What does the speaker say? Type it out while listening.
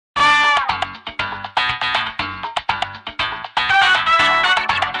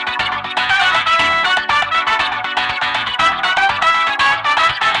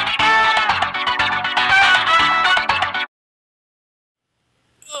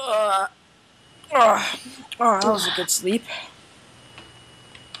Oh, that was a good sleep.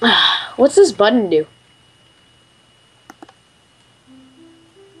 What's this button do?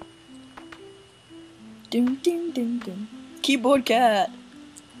 Ding, ding, ding, ding. Keyboard cat.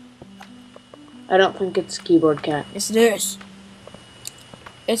 I don't think it's keyboard cat. Yes, it is.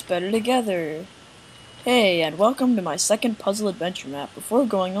 It's better together. Hey, and welcome to my second puzzle adventure map. Before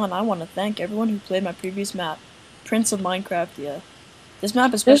going on, I want to thank everyone who played my previous map, Prince of Minecraftia. This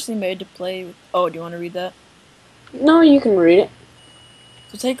map is specially made to play with... Oh, do you want to read that? No, you can read it.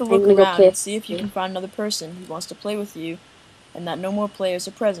 So take a I'm look gonna go around play and see if you can find another person who wants to play with you, and that no more players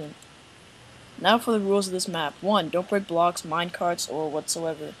are present. Now for the rules of this map. 1. Don't break blocks, minecarts, or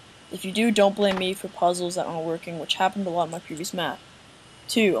whatsoever. If you do, don't blame me for puzzles that aren't working, which happened a lot in my previous map.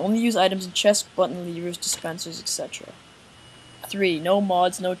 2. Only use items in chests, button levers, dispensers, etc. 3. No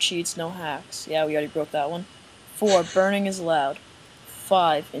mods, no cheats, no hacks. Yeah, we already broke that one. 4. Burning is allowed.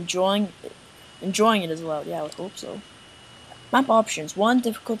 5. Enjoying it is allowed. Yeah, I would hope so. Map options. 1.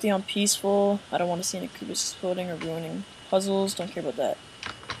 Difficulty on peaceful. I don't want to see any creepers exploding or ruining puzzles. Don't care about that.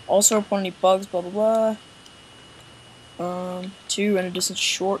 Also report any bugs, blah blah blah. 2. Render distance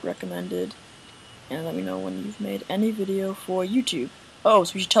short recommended. And let me know when you've made any video for YouTube. Oh,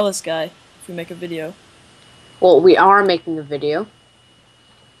 so we should tell this guy if we make a video. Well, we are making a video.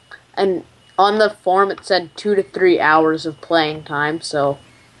 And on the form it said 2 to 3 hours of playing time, so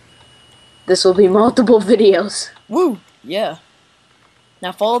this will be multiple videos. Woo! Yeah.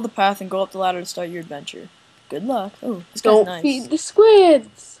 Now follow the path and go up the ladder to start your adventure. Good luck. Oh, this guy's Don't nice. feed the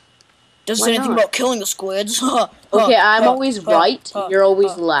squids! Doesn't Why say anything not? about killing the squids. Okay, I'm always right, you're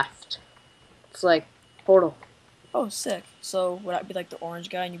always left. It's like Portal. Oh, sick. So would I be like the orange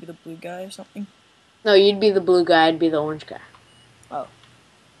guy and you'd be the blue guy or something? No, you'd be the blue guy, I'd be the orange guy. Oh.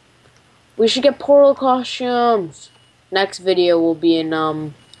 We should get Portal costumes! Next video will be in,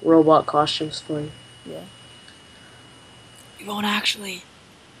 robot costumes for you. Yeah. We won't actually.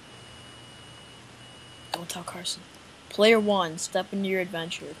 Don't tell Carson. Player 1, step into your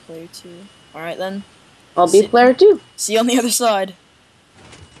adventure. Player 2. Alright then. I'll be player 2. See you on the other side.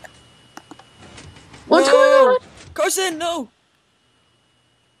 What's Whoa! going on? Carson, no!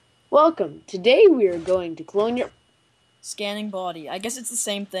 Welcome. Today we are going to clone your... Scanning body. I guess it's the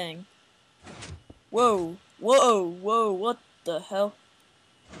same thing. Whoa. Whoa. Whoa. What the hell?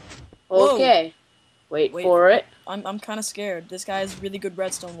 Okay. Wait for it. I'm kind of scared. This guy has really good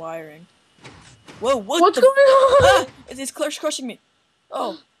redstone wiring. Whoa, What's going on? Ah! It's crushing me.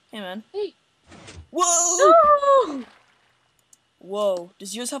 Oh, hey man. Hey. Whoa! No! Whoa.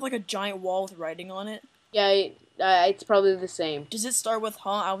 Does yours have like a giant wall with writing on it? Yeah, it's probably the same. Does it start with, huh?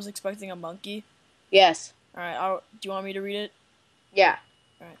 I was expecting a monkey. Yes. Alright, do you want me to read it? Yeah.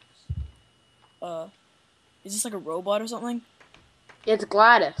 Alright. Is this like a robot or something? It's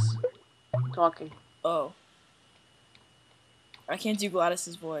Gladys talking. Oh. I can't do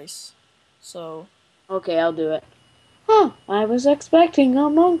Gladys's voice. So. Okay, I'll do it. Huh, I was expecting a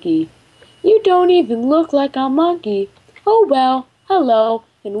monkey. You don't even look like a monkey. Oh well, hello,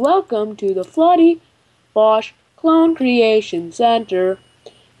 and welcome to the Floody Bosch Clone Creation Center.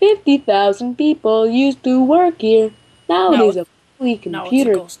 50,000 people used to work here. Now it is a fully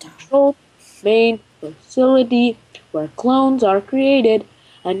computer-controlled main facility where clones are created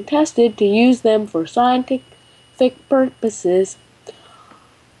and tested to use them for scientific purposes.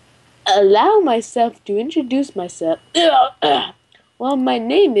 Allow myself to introduce myself. Well, my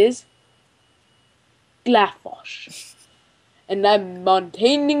name is Glafosh, and I'm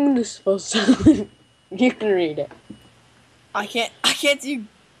maintaining this facility. You can read it. I can't do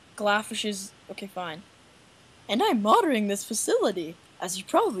Glafosh's. Okay, fine. And I'm monitoring this facility. As you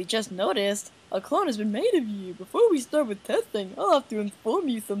probably just noticed, a clone has been made of you. Before we start with testing, I'll have to inform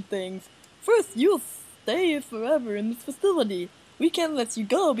you some things. First, you'll stay forever in this facility. We can't let you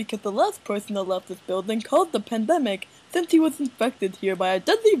go because the last person that left this building called the pandemic since he was infected here by a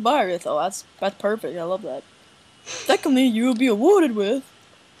deadly virus. Oh, that's perfect. I love that. Secondly, you will be awarded with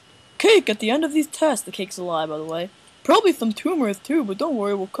cake at the end of these tests. The cake's a lie, by the way. Probably some tumors too, but don't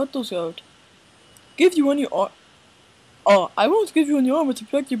worry, we'll cut those out. Give you any I won't give you any armor to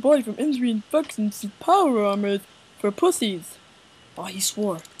protect your body from injury, infections, and power armors for pussies. Oh, he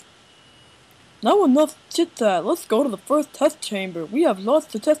swore. Now enough chit-chat. Let's go to the first test chamber. We have lots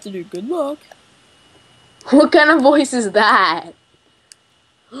to test to do. Good luck. What kind of voice is that?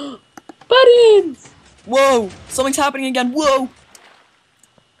 Buttons! Whoa! Something's happening again. Whoa!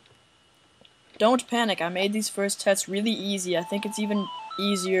 Don't panic. I made these first tests really easy. I think it's even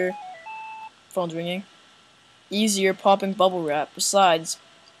easier. Phone's ringing. Easier popping bubble wrap. Besides,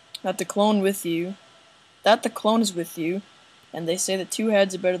 that the clone is with you, And they say that 2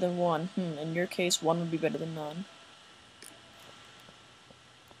 heads are better than 1. In your case, 1 would be better than none.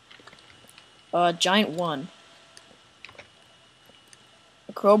 Giant 1.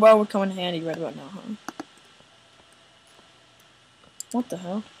 A crowbar would come in handy right about now, huh? What the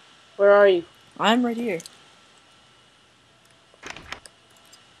hell? Where are you? I'm right here.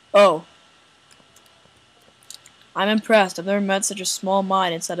 Oh. I'm impressed. I've never met such a small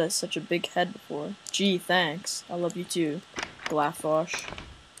mind inside of such a big head before. Gee, thanks. I love you too, Glafosh.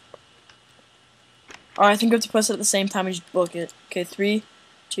 Alright, I think we have to press it at the same time and just book it. Okay, 3,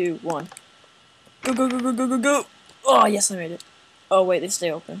 2, 1. Go, go, go, go, go, go, go! Oh, yes, I made it. Oh, wait, they stay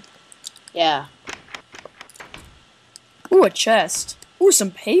open. Yeah. Ooh, a chest. Ooh,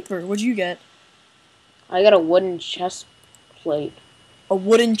 some paper. What'd you get? I got a wooden chest plate. A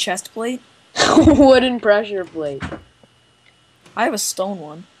wooden chest plate? Wooden pressure plate. I have a stone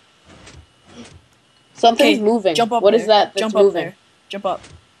one. Something's moving. Jump up What there. is that that's Jump moving? up there. Jump up.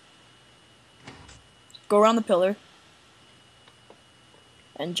 Go around the pillar.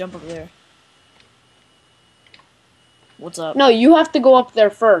 And jump up there. What's up? No, you have to go up there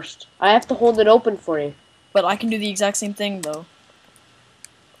first. I have to hold it open for you. But I can do the exact same thing, though.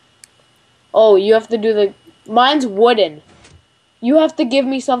 Oh, you have to do the... Mine's wooden. You have to give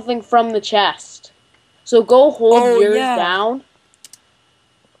me something from the chest. So go hold yours down.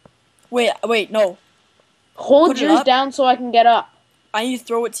 Wait, no. Hold yours down so I can get up. I need to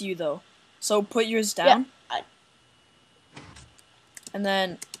throw it to you, though. So put yours down. Yeah, and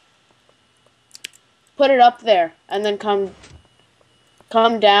then... Put it up there. And then come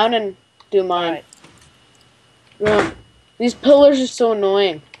down and do mine. Alright. These pillars are so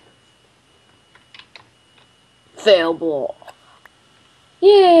annoying. Fail ball.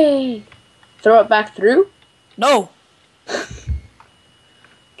 Yay! Throw it back through? No!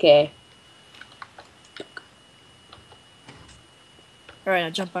 Okay. Alright, now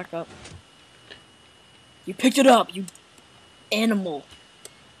jump back up. You picked it up, you animal.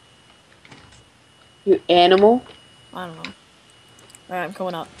 You animal? I don't know. Alright, I'm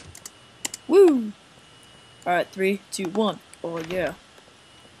coming up. Woo! Alright, 3, 2, 1. Oh, yeah.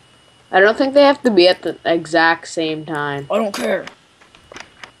 I don't think they have to be at the exact same time. I don't care.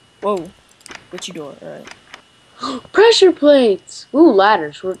 Whoa. Witchy door, alright. Pressure plates! Ooh,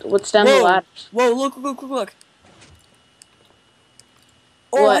 ladders. What's down the ladders? Whoa, look.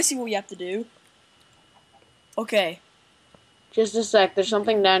 Oh, What? I see what we have to do. Okay. Just a sec. There's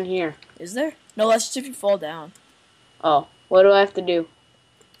something down here. Is there? No, that's just if you fall down. Oh, what do I have to do?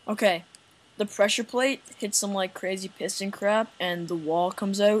 Okay. The pressure plate hits some, like, crazy piston crap, and the wall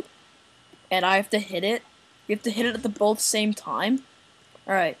comes out. And I have to hit it. We have to hit it at the both same time.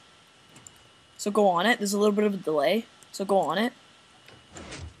 Alright. So go on it. There's a little bit of a delay. So go on it.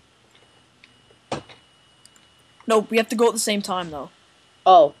 No, we have to go at the same time, though.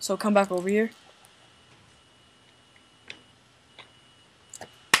 Oh. So come back over here.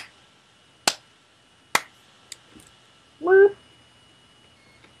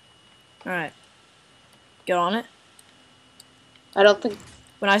 Alright. Get on it. I don't think...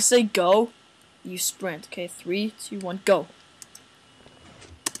 When I say go, you sprint. Okay, 3, 2, 1, go.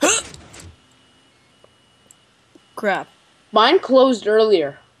 Crap. Mine closed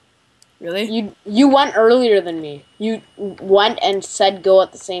earlier. Really? You went earlier than me. You went and said go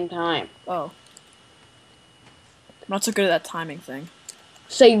at the same time. Oh. I'm not so good at that timing thing.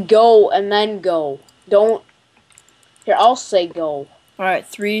 Say go and then go. Don't... Here, I'll say go. Alright,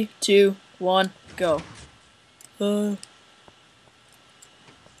 3, 2, 1, go.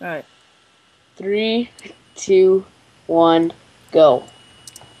 Alright. 3, 2, 1, go.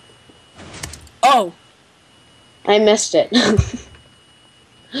 Oh! I missed it.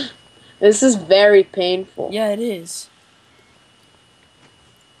 This is very painful. Yeah, it is.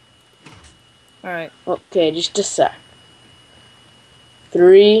 Alright. Okay, just a sec.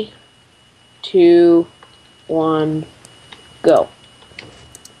 3, 2, 1, go.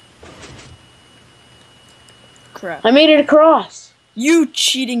 Crap. I made it across. You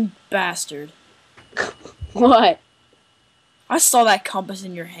cheating bastard. What? I saw that compass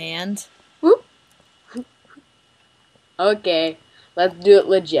in your hand. Whoop. Okay, let's do it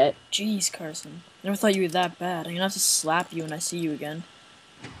legit. Jeez, Carson. Never thought you were that bad. I'm gonna have to slap you when I see you again.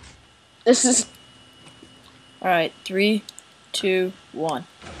 This is... Alright, 3, 2, 1.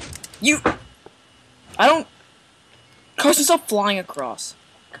 You... I don't... Carson, stop flying across.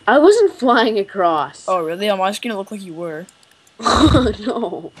 I wasn't flying across. Oh, really? On my screen it looked like you were.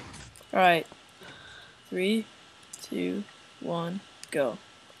 No. Alright. 3, 2, 1, go.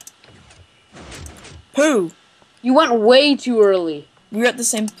 Pooh! You went way too early. We were at the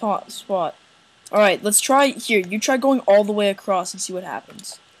same spot. Alright, let's try here. You try going all the way across and see what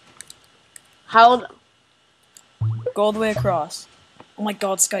happens. How? Go all the way across. Oh my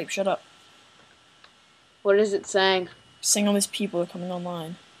god, Skype, shut up. What is it saying? Saying all these people are coming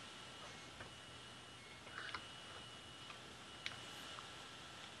online.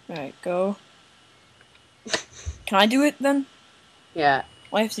 Alright, go. Can I do it then? Yeah.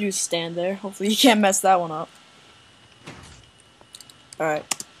 All I have to do is stand there. Hopefully you can't mess that one up. Alright.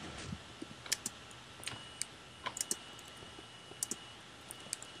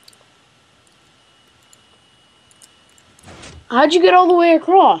 How'd you get all the way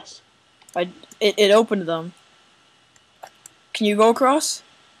across? It opened them. Can you go across?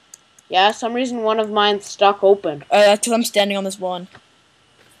 Yeah, some reason one of mine's stuck open. That's because I'm standing on this one.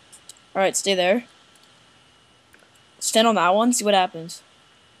 Alright, stay there. Stand on that one, see what happens.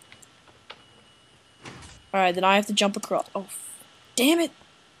 Alright, then I have to jump across. Oh, damn it!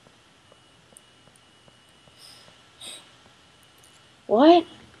 What?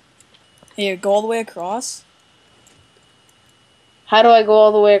 Here, go all the way across. How do I go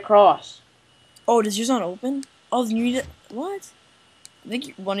all the way across? Oh, does yours not open? Oh, then you need it. What? I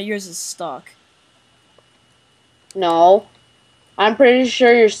think one of yours is stuck. No. I'm pretty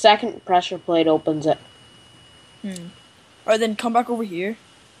sure your second pressure plate opens it. Alright, then come back over here.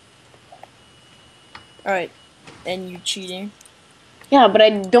 Alright. And you cheating. Yeah, but I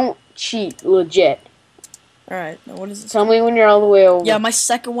don't cheat, legit. Alright, now what is this? Tell me when you're all the way over. Yeah, my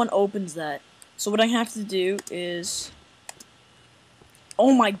second one opens that. So what I have to do is...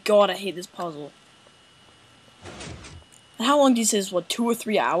 Oh my god, I hate this puzzle. And how long do you say this? What, 2 or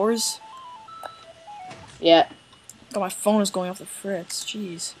 3 hours? Yeah. God, my phone is going off the fritz.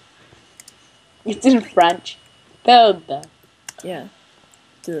 Jeez. It's in French. Pelde. Yeah.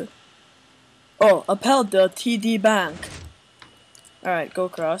 Duh. Oh, appel de TD Bank. Alright, go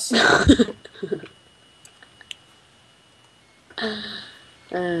across.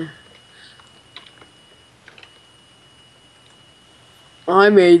 I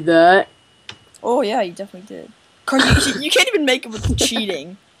made that. Oh yeah, you definitely did. Carson, you can't even make it with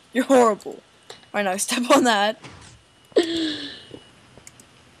cheating. You're horrible. Alright, now step on that.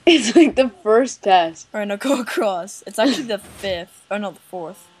 It's like the first test. Alright, now go across. It's actually the 5th. Oh no, the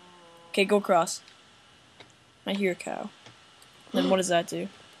 4th. Okay, go across. I hear a cow. Then what does that do?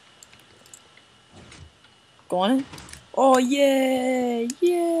 Go on in. Oh, yay!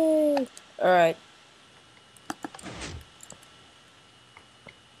 Yay! Alright.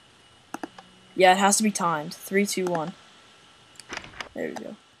 Yeah, it has to be timed. 3, 2, 1. There we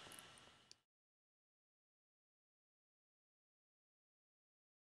go.